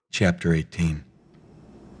Chapter 18.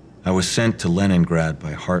 I was sent to Leningrad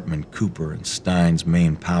by Hartman Cooper and Stein's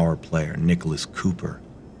main power player, Nicholas Cooper.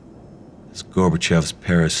 As Gorbachev's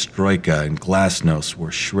perestroika and glasnost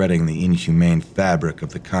were shredding the inhumane fabric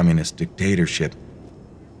of the communist dictatorship,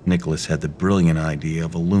 Nicholas had the brilliant idea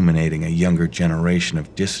of illuminating a younger generation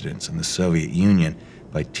of dissidents in the Soviet Union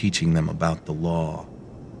by teaching them about the law.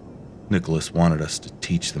 Nicholas wanted us to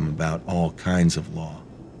teach them about all kinds of law,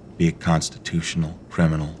 be it constitutional,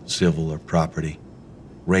 criminal, civil, or property,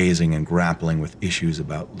 raising and grappling with issues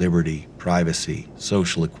about liberty, privacy,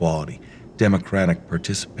 social equality, democratic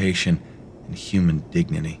participation, and human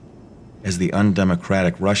dignity. As the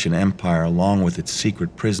undemocratic Russian Empire, along with its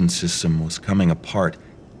secret prison system, was coming apart,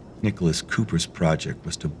 Nicholas Cooper's project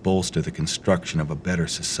was to bolster the construction of a better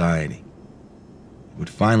society. It would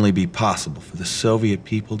finally be possible for the Soviet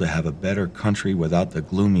people to have a better country without the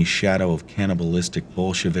gloomy shadow of cannibalistic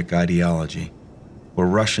Bolshevik ideology, where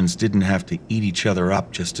Russians didn't have to eat each other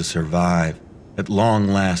up just to survive. At long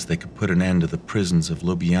last, they could put an end to the prisons of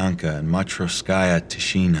Lubyanka and Matryoshkaya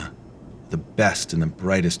Tishina. The best and the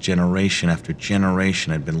brightest generation after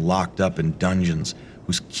generation had been locked up in dungeons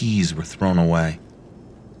whose keys were thrown away.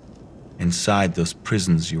 Inside those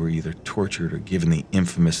prisons, you were either tortured or given the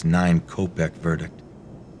infamous 9-kopeck verdict,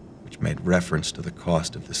 which made reference to the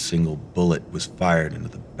cost of the single bullet was fired into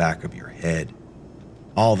the back of your head.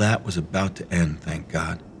 All that was about to end, thank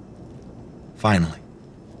God. Finally,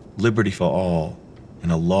 liberty for all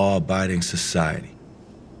in a law-abiding society.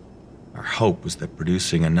 Our hope was that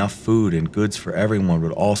producing enough food and goods for everyone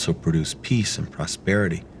would also produce peace and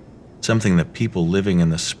prosperity, something that people living in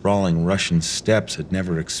the sprawling Russian steppes had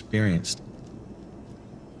never experienced.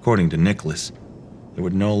 According to Nicholas, there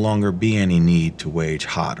would no longer be any need to wage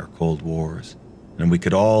hot or cold wars, and we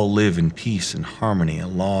could all live in peace and harmony in a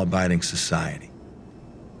law-abiding society.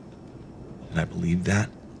 Did I believe that?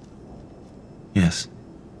 Yes,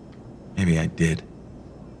 maybe I did.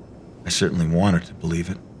 I certainly wanted to believe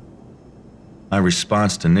it. My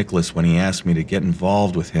response to Nicholas when he asked me to get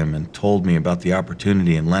involved with him and told me about the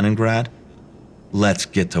opportunity in Leningrad? Let's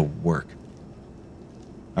get to work.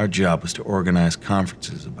 Our job was to organize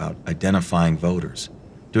conferences about identifying voters,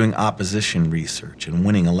 doing opposition research, and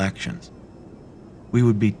winning elections. We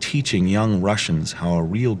would be teaching young Russians how a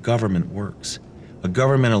real government works, a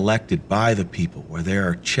government elected by the people where there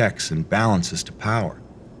are checks and balances to power,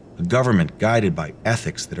 a government guided by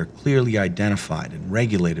ethics that are clearly identified and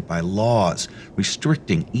regulated by laws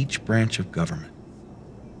restricting each branch of government.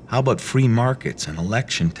 How about free markets and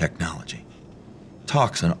election technology?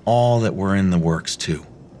 Talks on all that were in the works, too.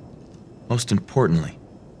 Most importantly,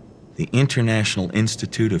 the International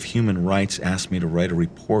Institute of Human Rights asked me to write a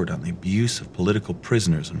report on the abuse of political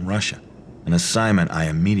prisoners in Russia, an assignment I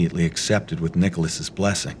immediately accepted with Nicholas's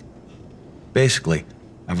blessing. Basically,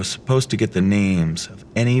 I was supposed to get the names of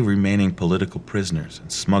any remaining political prisoners and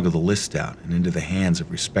smuggle the list out and into the hands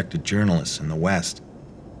of respected journalists in the West,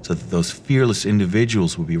 so that those fearless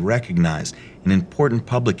individuals would be recognized in important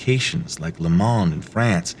publications like Le Monde in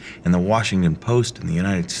France and the Washington Post in the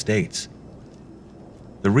United States.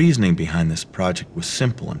 The reasoning behind this project was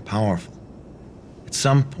simple and powerful. At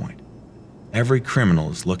some point, every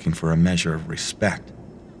criminal is looking for a measure of respect.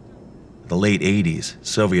 In the late 80s,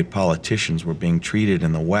 Soviet politicians were being treated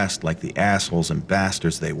in the West like the assholes and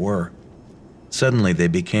bastards they were. Suddenly, they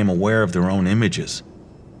became aware of their own images.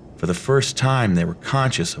 For the first time, they were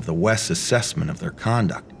conscious of the West's assessment of their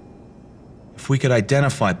conduct. If we could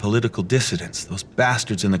identify political dissidents, those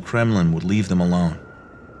bastards in the Kremlin would leave them alone.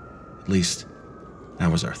 At least,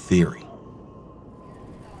 that was our theory.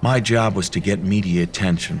 My job was to get media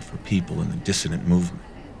attention for people in the dissident movement,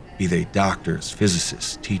 be they doctors,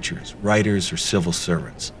 physicists, teachers, writers, or civil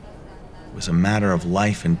servants. It was a matter of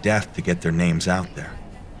life and death to get their names out there.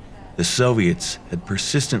 The Soviets had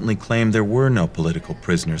persistently claimed there were no political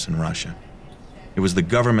prisoners in Russia. It was the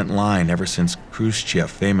government line ever since Khrushchev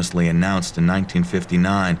famously announced in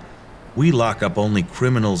 1959, "We lock up only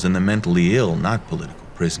criminals and the mentally ill, not political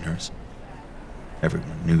prisoners."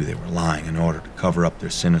 Everyone knew they were lying in order to cover up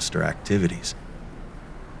their sinister activities.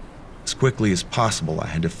 As quickly as possible, I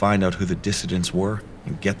had to find out who the dissidents were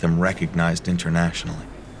and get them recognized internationally.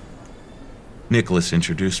 Nicholas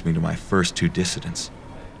introduced me to my first two dissidents,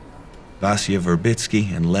 Vasya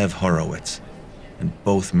Verbitsky and Lev Horowitz, and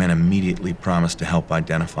both men immediately promised to help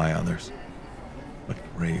identify others. What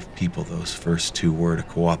brave people those first two were to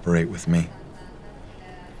cooperate with me.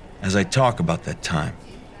 As I talk about that time,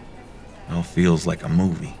 it all feels like a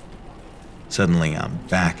movie. Suddenly, I'm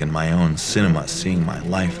back in my own cinema, seeing my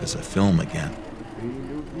life as a film again.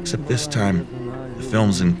 Except this time, the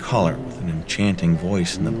film's in color with an enchanting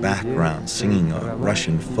voice in the background singing a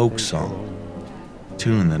Russian folk song, a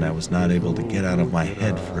tune that I was not able to get out of my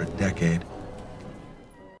head for a decade.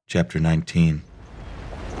 Chapter 19.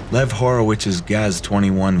 Lev Horowitz's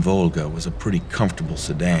Gaz-21 Volga was a pretty comfortable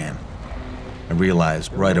sedan. I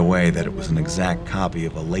realized right away that it was an exact copy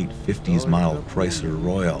of a late 50s model Chrysler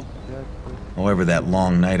Royal. However, that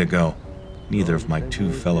long night ago, neither of my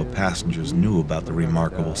two fellow passengers knew about the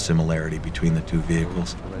remarkable similarity between the two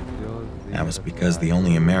vehicles. That was because the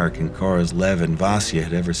only American cars Lev and Vasya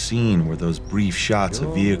had ever seen were those brief shots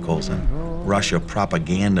of vehicles in Russia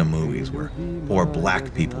propaganda movies where poor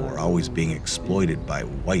black people were always being exploited by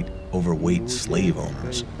white, overweight slave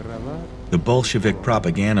owners. The Bolshevik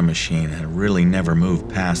propaganda machine had really never moved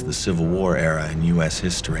past the Civil War era in U.S.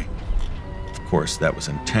 history. Of course, that was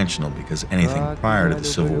intentional because anything prior to the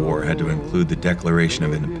Civil War had to include the Declaration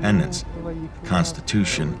of Independence, the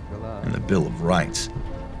Constitution, and the Bill of Rights.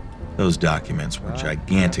 Those documents were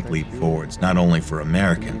gigantic leap forwards not only for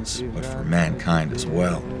Americans, but for mankind as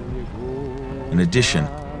well. In addition,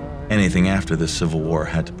 anything after the Civil War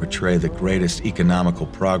had to portray the greatest economical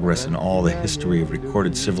progress in all the history of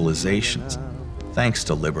recorded civilizations, thanks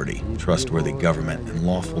to liberty, trustworthy government, and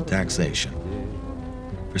lawful taxation.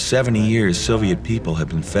 For 70 years, Soviet people had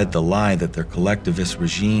been fed the lie that their collectivist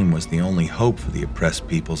regime was the only hope for the oppressed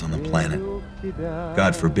peoples on the planet.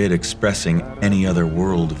 God forbid expressing any other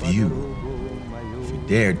world view. If you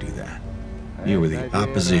dared do that, you were the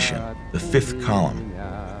opposition, the fifth column,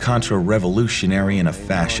 a contra-revolutionary and a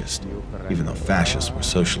fascist, even though fascists were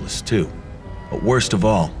socialists too. But worst of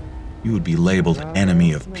all, you would be labeled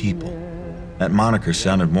enemy of people. That moniker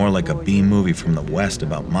sounded more like a B-movie from the West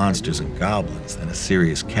about monsters and goblins than a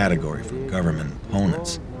serious category for government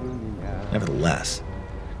opponents. Nevertheless,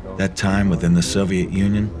 at that time within the Soviet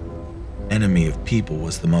Union, enemy of people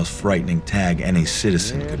was the most frightening tag any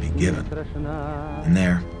citizen could be given. And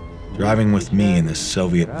there, driving with me in this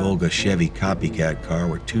Soviet Volga Chevy copycat car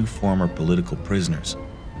were two former political prisoners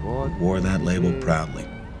who wore that label proudly.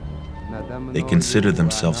 They considered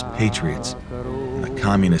themselves patriots, and the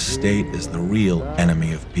communist state is the real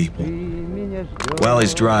enemy of people. While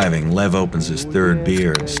he's driving, Lev opens his third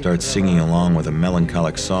beer and starts singing along with a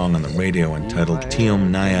melancholic song on the radio entitled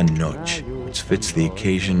Temnaya Noch, which fits the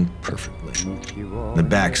occasion perfectly. In the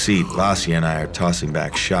back seat, Vasya and I are tossing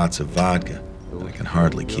back shots of vodka, but I can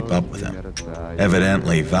hardly keep up with him.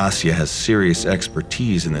 Evidently, Vasya has serious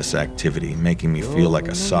expertise in this activity, making me feel like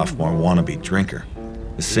a sophomore wannabe drinker.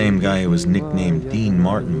 The same guy who was nicknamed Dean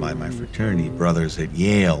Martin by my fraternity brothers at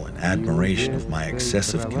Yale in admiration of my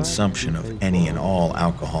excessive consumption of any and all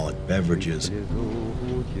alcoholic beverages.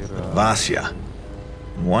 But Vasya,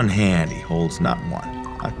 in one hand he holds not one,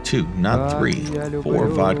 not two, not three, but 4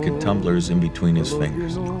 vodka tumblers in between his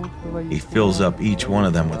fingers. He fills up each one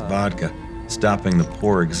of them with vodka, stopping the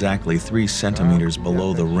pour exactly 3 centimeters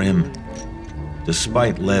below the rim.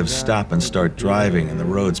 Despite Lev's stop and start driving and the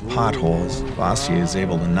road's potholes, Vasya is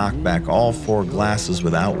able to knock back all 4 glasses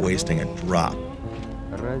without wasting a drop.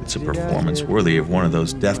 It's a performance worthy of one of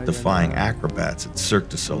those death-defying acrobats at Cirque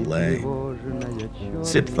du Soleil.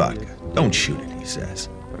 Sip vodka, don't shoot it, he says.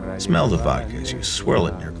 Smell the vodka as you swirl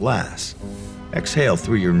it in your glass. Exhale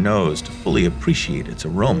through your nose to fully appreciate its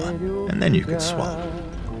aroma, and then you can swallow.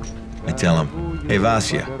 I tell him, hey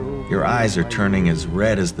Vasya, your eyes are turning as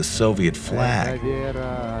red as the Soviet flag.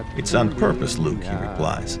 It's on purpose, Luke, he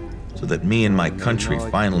replies, so that me and my country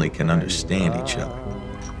finally can understand each other.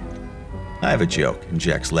 I have a joke,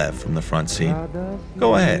 injects Lev from the front seat.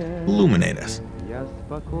 Go ahead, illuminate us.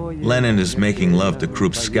 Lenin is making love to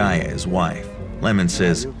Krupskaya, his wife. Lemon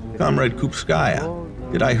says, Comrade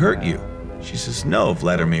Krupskaya, did I hurt you? She says, no,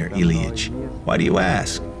 Vladimir Ilyich. Why do you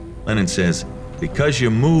ask? Lenin says, because you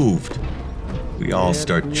moved. We all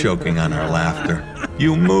start choking on our laughter.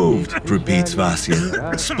 You moved, repeats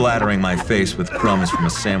Vasya, splattering my face with crumbs from a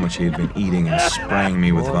sandwich he had been eating and spraying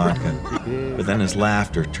me with vodka. But then his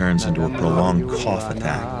laughter turns into a prolonged cough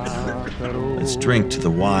attack. Let's drink to the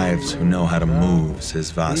wives who know how to move, says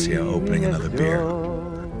Vasya, opening another beer.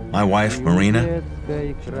 My wife, Marina,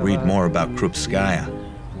 should read more about Krupskaya.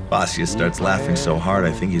 Vasya starts laughing so hard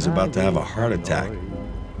I think he's about to have a heart attack.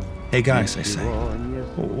 Hey guys, I say,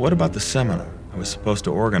 what about the seminar? I was supposed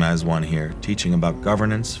to organize one here, teaching about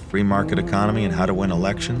governance, free market economy, and how to win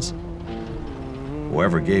elections.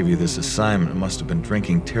 Whoever gave you this assignment must have been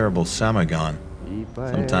drinking terrible Samagon.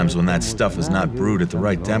 Sometimes when that stuff is not brewed at the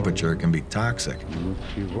right temperature, it can be toxic.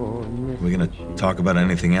 Are we gonna talk about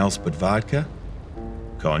anything else but vodka?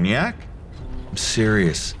 Cognac? I'm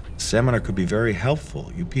serious. The seminar could be very helpful.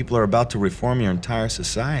 You people are about to reform your entire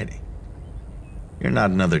society. You're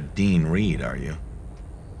not another Dean Reed, are you?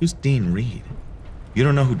 Who's Dean Reed? You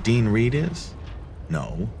don't know who Dean Reed is?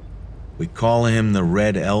 No. We call him the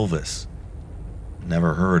Red Elvis.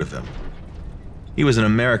 Never heard of him. He was an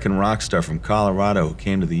American rock star from Colorado who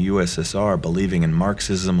came to the USSR believing in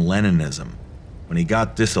Marxism-Leninism. When he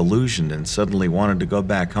got disillusioned and suddenly wanted to go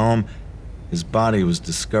back home, his body was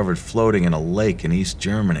discovered floating in a lake in East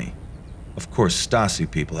Germany. Of course, Stasi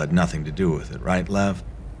people had nothing to do with it, right, Lev?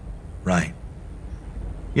 Right.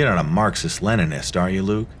 You're not a Marxist-Leninist, are you,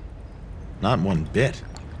 Luke? Not one bit.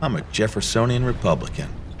 I'm a Jeffersonian Republican.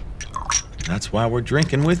 That's why we're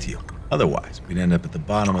drinking with you. Otherwise, we'd end up at the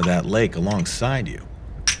bottom of that lake alongside you.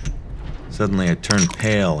 Suddenly, I turn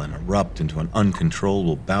pale and erupt into an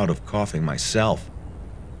uncontrollable bout of coughing myself.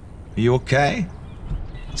 Are you okay?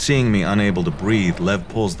 Seeing me unable to breathe, Lev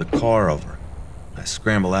pulls the car over. I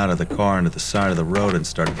scramble out of the car into the side of the road and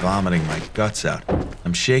start vomiting my guts out.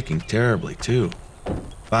 I'm shaking terribly, too.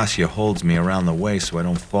 Vasya holds me around the waist so I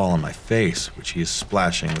don't fall on my face, which he is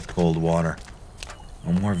splashing with cold water.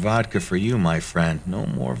 No more vodka for you, my friend. No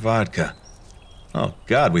more vodka. Oh,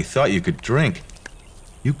 God, we thought you could drink.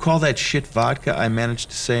 You call that shit vodka? I managed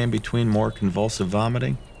to say in between more convulsive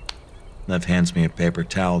vomiting. Lev hands me a paper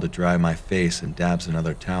towel to dry my face and dabs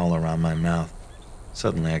another towel around my mouth.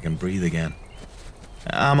 Suddenly I can breathe again.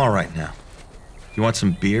 I'm all right now. You want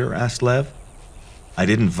some beer? Asked Lev. I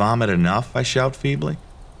didn't vomit enough, I shout feebly.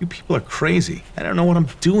 You people are crazy. I don't know what I'm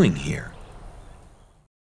doing here.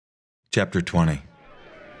 Chapter 20.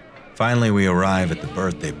 Finally, we arrive at the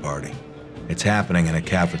birthday party. It's happening in a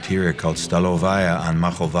cafeteria called Stolovaya on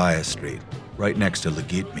Makhovaya Street, right next to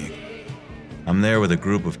Legitmig. I'm there with a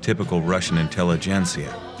group of typical Russian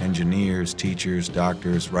intelligentsia, engineers, teachers,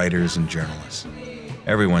 doctors, writers, and journalists.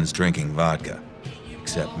 Everyone's drinking vodka,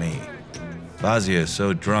 except me. Vasya is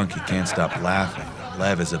so drunk he can't stop laughing.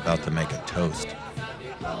 Lev is about to make a toast.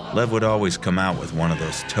 Lev would always come out with one of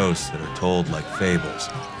those toasts that are told like fables.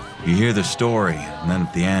 You hear the story, and then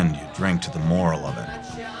at the end you drink to the moral of it.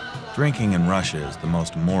 Drinking in Russia is the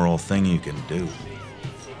most moral thing you can do.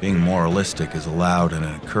 Being moralistic is allowed and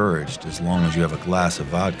encouraged as long as you have a glass of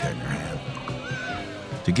vodka in your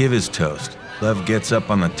hand. To give his toast, Lev gets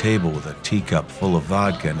up on the table with a teacup full of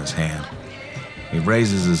vodka in his hand. He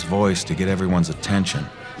raises his voice to get everyone's attention.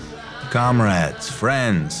 Comrades,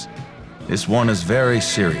 friends, this one is very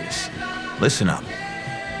serious. Listen up.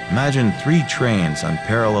 Imagine 3 trains on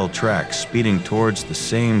parallel tracks speeding towards the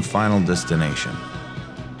same final destination.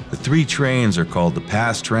 The 3 trains are called the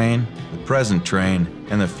past train, the present train,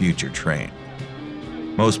 and the future train.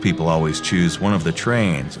 Most people always choose one of the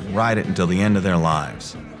trains and ride it until the end of their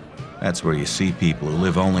lives. That's where you see people who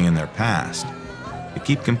live only in their past. They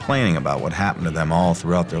keep complaining about what happened to them all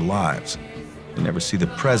throughout their lives. They never see the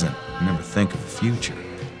present and never think of the future.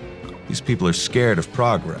 These people are scared of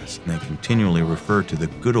progress, and they continually refer to the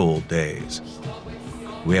good old days.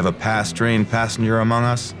 We have a past train passenger among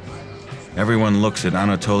us? Everyone looks at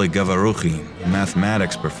Anatoly Gavarukhin, a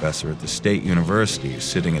mathematics professor at the State University who's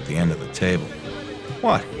sitting at the end of the table.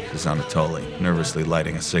 What? Says Anatoly, nervously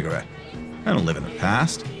lighting a cigarette. I don't live in the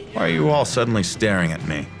past. Why are you all suddenly staring at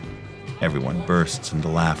me? Everyone bursts into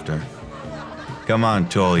laughter. Come on,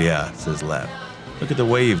 Tolya, says Lev. Look at the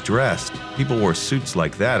way you've dressed. People wore suits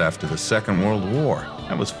like that after the Second World War.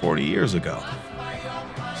 That was 40 years ago.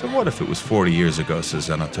 So what if it was 40 years ago, says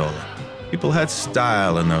Anatoly. People had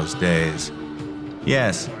style in those days.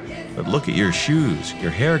 Yes, but look at your shoes,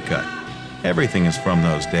 your haircut. Everything is from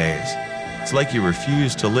those days. It's like you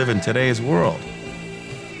refuse to live in today's world.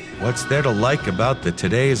 What's there to like about the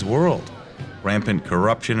today's world? Rampant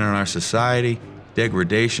corruption in our society,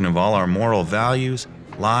 degradation of all our moral values,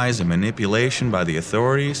 lies and manipulation by the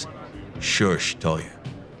authorities? Shush, Tolya.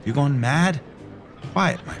 Have you gone mad?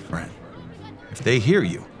 Quiet, my friend. If they hear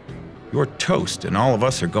you, you're toast and all of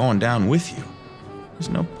us are going down with you. There's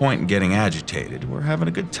no point in getting agitated. We're having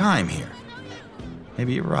a good time here.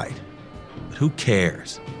 Maybe you're right. But who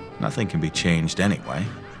cares? Nothing can be changed anyway.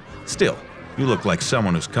 Still, you look like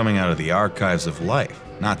someone who's coming out of the archives of life,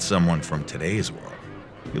 not someone from today's world.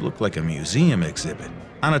 You look like a museum exhibit.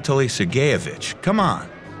 Anatoly Sergeyevich, come on.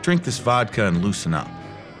 Drink this vodka and loosen up.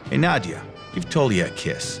 Hey, Nadia, give Tolya a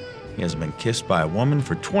kiss. He hasn't been kissed by a woman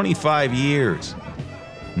for 25 years.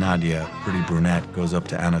 Nadia, pretty brunette, goes up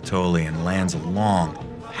to Anatoly and lands a long,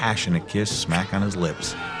 passionate kiss smack on his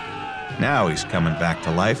lips. Now he's coming back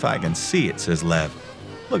to life. I can see it, says Lev.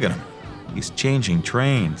 Look at him. He's changing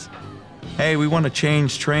trains. Hey, we want to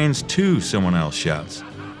change trains too, someone else shouts.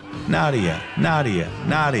 Nadia, Nadia,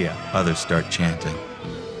 Nadia, others start chanting.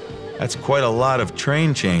 That's quite a lot of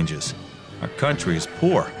train changes. Our country is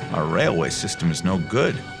poor. Our railway system is no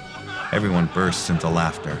good. Everyone bursts into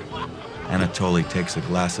laughter. Anatoly takes a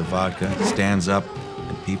glass of vodka, stands up,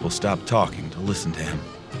 and people stop talking to listen to him.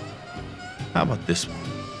 How about this one?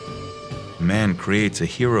 A man creates a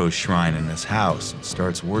hero's shrine in his house and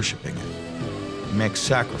starts worshiping it. He makes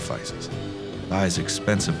sacrifices, buys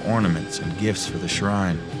expensive ornaments and gifts for the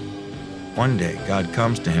shrine. One day, God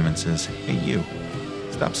comes to him and says, "Hey, you,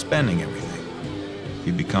 stop spending everything. If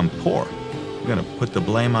you become poor, you're gonna put the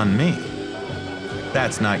blame on me."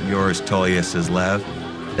 "That's not yours, Tolya," says Lev.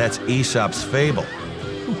 "That's Aesop's fable."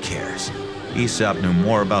 "Who cares? Aesop knew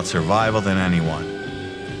more about survival than anyone."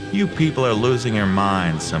 "You people are losing your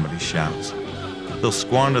minds," somebody shouts. "They'll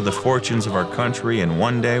squander the fortunes of our country, and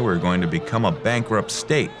one day we're going to become a bankrupt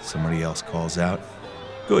state," somebody else calls out.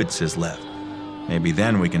 "Good," says Lev. "Maybe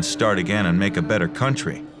then we can start again and make a better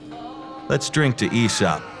country. Let's drink to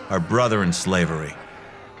Aesop, our brother in slavery."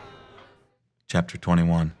 Chapter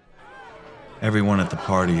 21. Everyone at the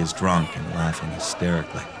party is drunk and laughing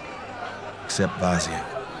hysterically, except Vasya.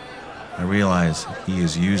 I realize that he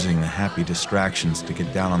is using the happy distractions to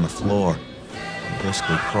get down on the floor and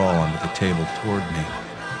briskly crawl under the table toward me.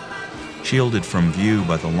 Shielded from view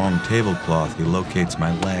by the long tablecloth, he locates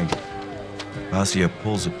my leg. Vasya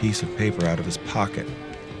pulls a piece of paper out of his pocket,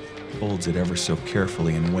 folds it ever so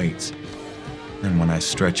carefully and waits. Then when I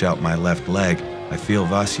stretch out my left leg, I feel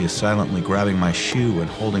Vasya silently grabbing my shoe and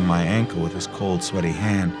holding my ankle with his cold, sweaty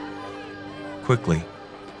hand. Quickly,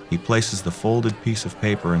 he places the folded piece of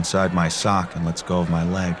paper inside my sock and lets go of my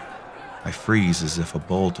leg. I freeze as if a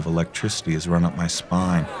bolt of electricity has run up my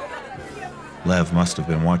spine. Lev must have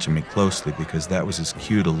been watching me closely because that was his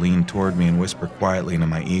cue to lean toward me and whisper quietly into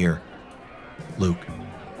my ear. "Luke,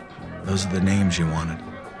 those are the names you wanted.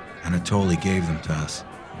 Anatoly gave them to us."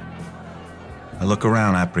 I look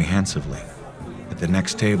around apprehensively. At the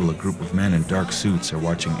next table, a group of men in dark suits are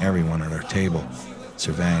watching everyone at our table,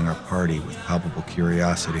 surveying our party with palpable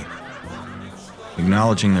curiosity.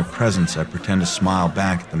 Acknowledging their presence, I pretend to smile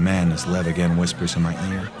back at the men as Lev again whispers in my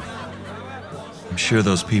ear. "I'm sure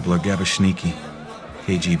those people are Gabashniki.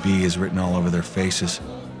 KGB is written all over their faces.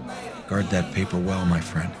 Guard that paper well, my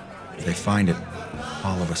friend. If they find it,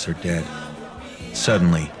 all of us are dead."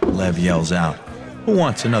 Suddenly, Lev yells out, "Who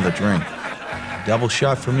wants another drink?" "Double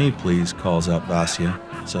shot for me, please," calls out Vasya,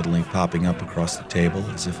 suddenly popping up across the table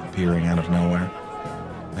as if appearing out of nowhere.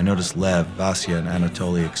 I notice Lev, Vasya, and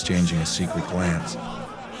Anatoly exchanging a secret glance.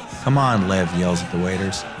 "Come on," Lev yells at the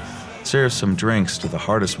waiters. "Serve some drinks to the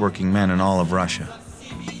hardest working men in all of Russia."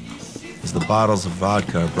 As the bottles of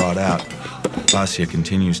vodka are brought out, Vasya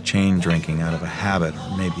continues chain drinking out of a habit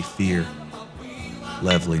or maybe fear.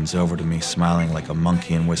 Lev leans over to me, smiling like a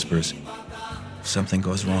monkey, and whispers, "If something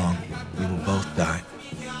goes wrong, we will both die.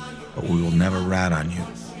 But we will never rat on you,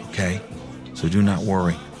 okay? So do not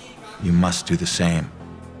worry. You must do the same."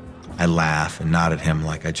 I laugh and nod at him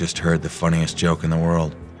like I just heard the funniest joke in the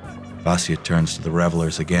world. Vasya turns to the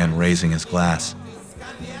revelers again, raising his glass.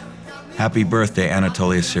 "Happy birthday,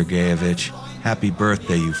 Anatoly Sergeyevich. Happy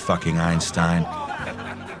birthday, you fucking Einstein."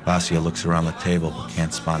 Vasya looks around the table but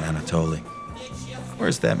can't spot Anatoly.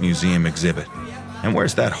 "Where's that museum exhibit? And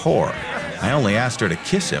where's that whore? I only asked her to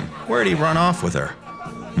kiss him. Where'd he run off with her?"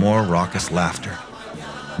 More raucous laughter.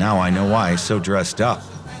 Now I know why he's so dressed up.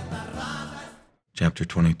 Chapter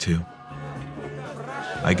 22.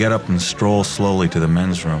 I get up and stroll slowly to the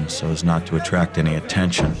men's room so as not to attract any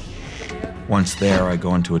attention. Once there, I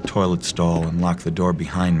go into a toilet stall and lock the door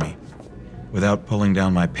behind me. Without pulling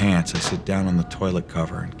down my pants, I sit down on the toilet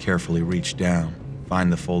cover and carefully reach down,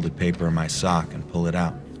 find the folded paper in my sock, and pull it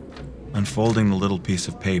out. Unfolding the little piece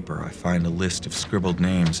of paper, I find a list of scribbled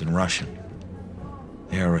names in Russian.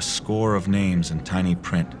 There are a score of names in tiny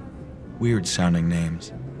print, weird-sounding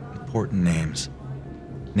names, important names.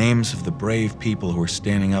 Names of the brave people who are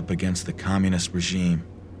standing up against the communist regime.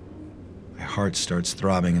 My heart starts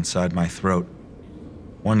throbbing inside my throat.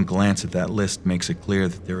 One glance at that list makes it clear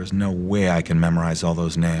that there is no way I can memorize all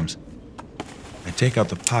those names. I take out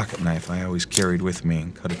the pocket knife I always carried with me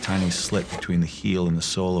and cut a tiny slit between the heel and the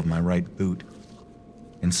sole of my right boot.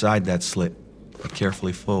 Inside that slit, I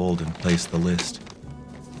carefully fold and place the list.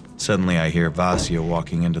 Suddenly I hear Vasya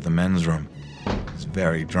walking into the men's room. He's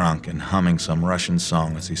very drunk and humming some Russian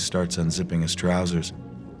song as he starts unzipping his trousers.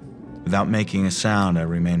 Without making a sound, I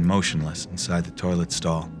remain motionless inside the toilet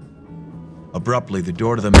stall. Abruptly, the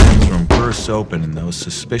door to the men's room bursts open and those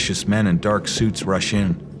suspicious men in dark suits rush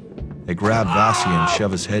in. They grab Vasya and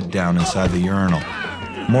shove his head down inside the urinal.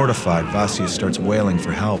 Mortified, Vasya starts wailing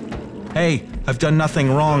for help. "Hey, I've done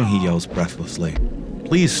nothing wrong," he yells breathlessly.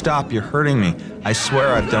 "Please stop, you're hurting me. I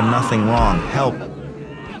swear I've done nothing wrong. Help."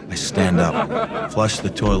 I stand up, flush the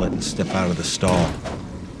toilet, and step out of the stall.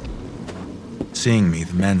 Seeing me,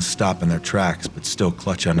 the men stop in their tracks but still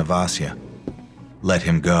clutch onto Vasya. "Let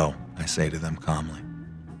him go," I say to them calmly.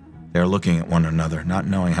 They are looking at one another, not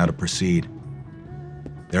knowing how to proceed.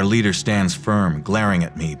 Their leader stands firm, glaring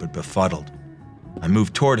at me but befuddled. I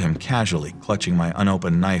move toward him casually, clutching my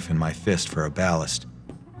unopened knife in my fist for a ballast.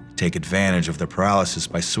 I take advantage of the paralysis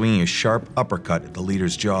by swinging a sharp uppercut at the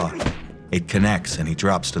leader's jaw. It connects and he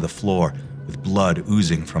drops to the floor, with blood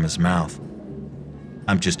oozing from his mouth.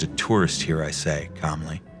 "I'm just a tourist here," I say,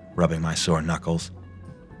 calmly, rubbing my sore knuckles.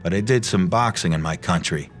 "But I did some boxing in my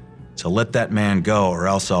country, so let that man go or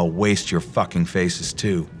else I'll waste your fucking faces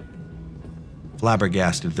too."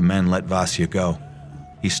 Flabbergasted, the men let Vasya go.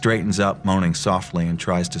 He straightens up, moaning softly, and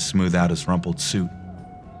tries to smooth out his rumpled suit.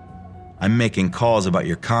 "I'm making calls about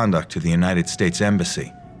your conduct to the United States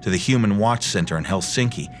Embassy, to the Human Watch Center in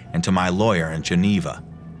Helsinki, and to my lawyer in Geneva."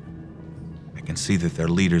 I can see that their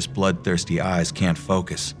leader's bloodthirsty eyes can't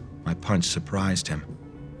focus. My punch surprised him.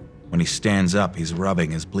 When he stands up, he's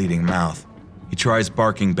rubbing his bleeding mouth. He tries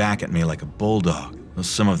barking back at me like a bulldog, though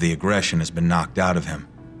some of the aggression has been knocked out of him.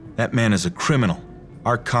 "That man is a criminal.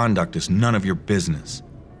 Our conduct is none of your business."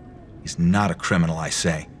 "He's not a criminal," I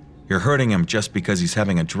say. "You're hurting him just because he's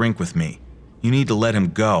having a drink with me. You need to let him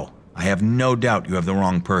go. I have no doubt you have the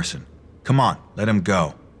wrong person. Come on, let him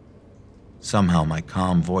go." Somehow my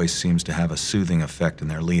calm voice seems to have a soothing effect in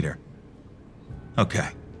their leader. "Okay.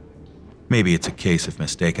 Maybe it's a case of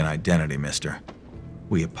mistaken identity, mister.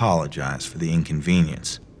 We apologize for the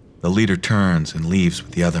inconvenience." The leader turns and leaves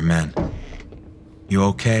with the other men. "You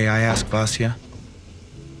okay?" I ask Vasya.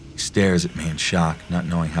 He stares at me in shock, not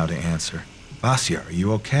knowing how to answer. "Vasya, are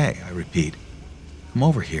you okay?" I repeat. "Come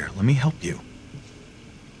over here, let me help you."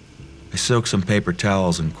 I soak some paper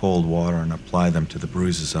towels in cold water and apply them to the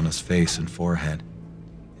bruises on his face and forehead.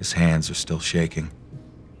 His hands are still shaking.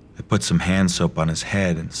 I put some hand soap on his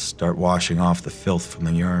head and start washing off the filth from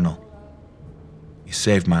the urinal. "You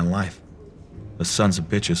saved my life. Those sons of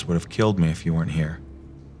bitches would have killed me if you weren't here."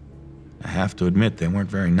 I have to admit they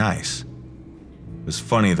weren't very nice. It was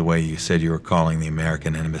funny the way you said you were calling the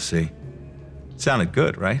American Embassy. It sounded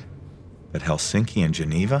good, right? But Helsinki and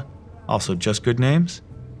Geneva? Also just good names?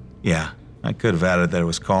 Yeah, I could have added that I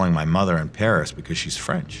was calling my mother in Paris because she's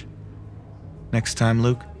French. Next time,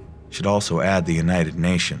 Luke, you should also add the United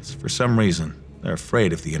Nations. For some reason, they're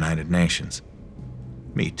afraid of the United Nations.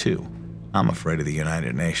 Me too. I'm afraid of the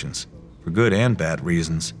United Nations. For good and bad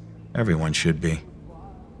reasons. Everyone should be.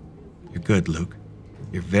 You're good, Luke.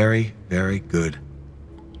 You're very, very good.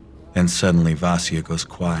 Then suddenly Vasya goes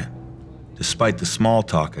quiet. Despite the small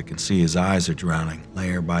talk, I can see his eyes are drowning,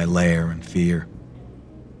 layer by layer, in fear.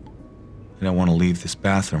 "I don't want to leave this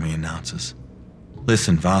bathroom," he announces.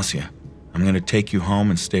 "Listen, Vasya, I'm going to take you home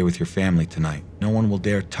and stay with your family tonight. No one will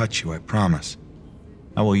dare touch you, I promise.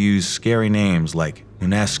 I will use scary names like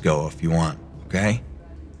UNESCO if you want, okay?"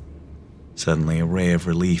 Suddenly, a ray of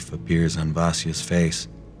relief appears on Vasya's face.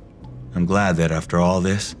 I'm glad that after all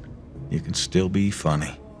this, you can still be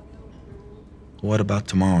funny. What about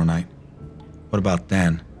tomorrow night? What about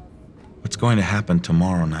then? What's going to happen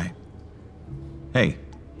tomorrow night? Hey,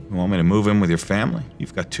 you want me to move in with your family?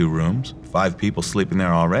 You've got 2 rooms, 5 people sleeping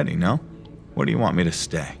there already, no? Where do you want me to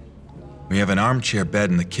stay? We have an armchair bed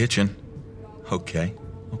in the kitchen. Okay.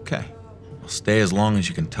 I'll stay as long as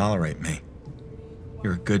you can tolerate me.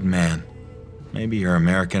 You're a good man. Maybe you're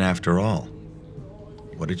American after all.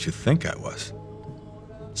 What did you think I was?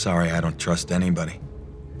 Sorry, I don't trust anybody.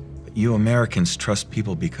 But you Americans trust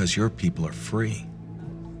people because your people are free.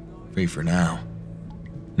 Free for now.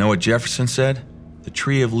 Know what Jefferson said? The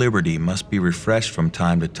tree of liberty must be refreshed from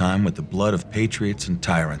time to time with the blood of patriots and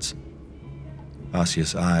tyrants.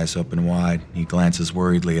 Vasya's eyes open wide. He glances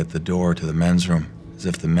worriedly at the door to the men's room, as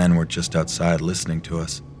if the men were just outside listening to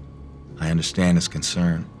us. I understand his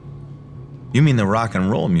concern. You mean the rock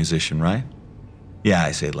and roll musician, right? Yeah,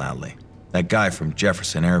 I say loudly. That guy from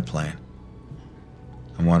Jefferson Airplane.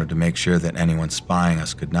 I wanted to make sure that anyone spying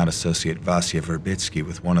us could not associate Vasya Verbitsky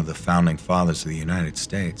with one of the founding fathers of the United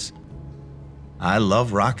States. I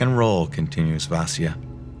love rock and roll, continues Vasya.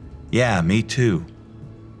 Yeah, me too.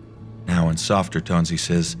 Now in softer tones he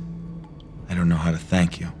says, I don't know how to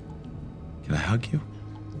thank you. Can I hug you?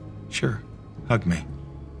 Sure, hug me.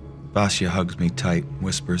 Vasya hugs me tight and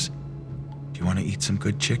whispers, do you want to eat some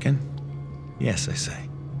good chicken? Yes, I say.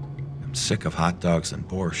 I'm sick of hot dogs and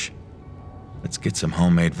borscht. Let's get some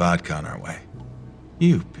homemade vodka on our way.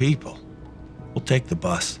 You people. We'll take the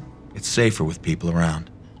bus. It's safer with people around.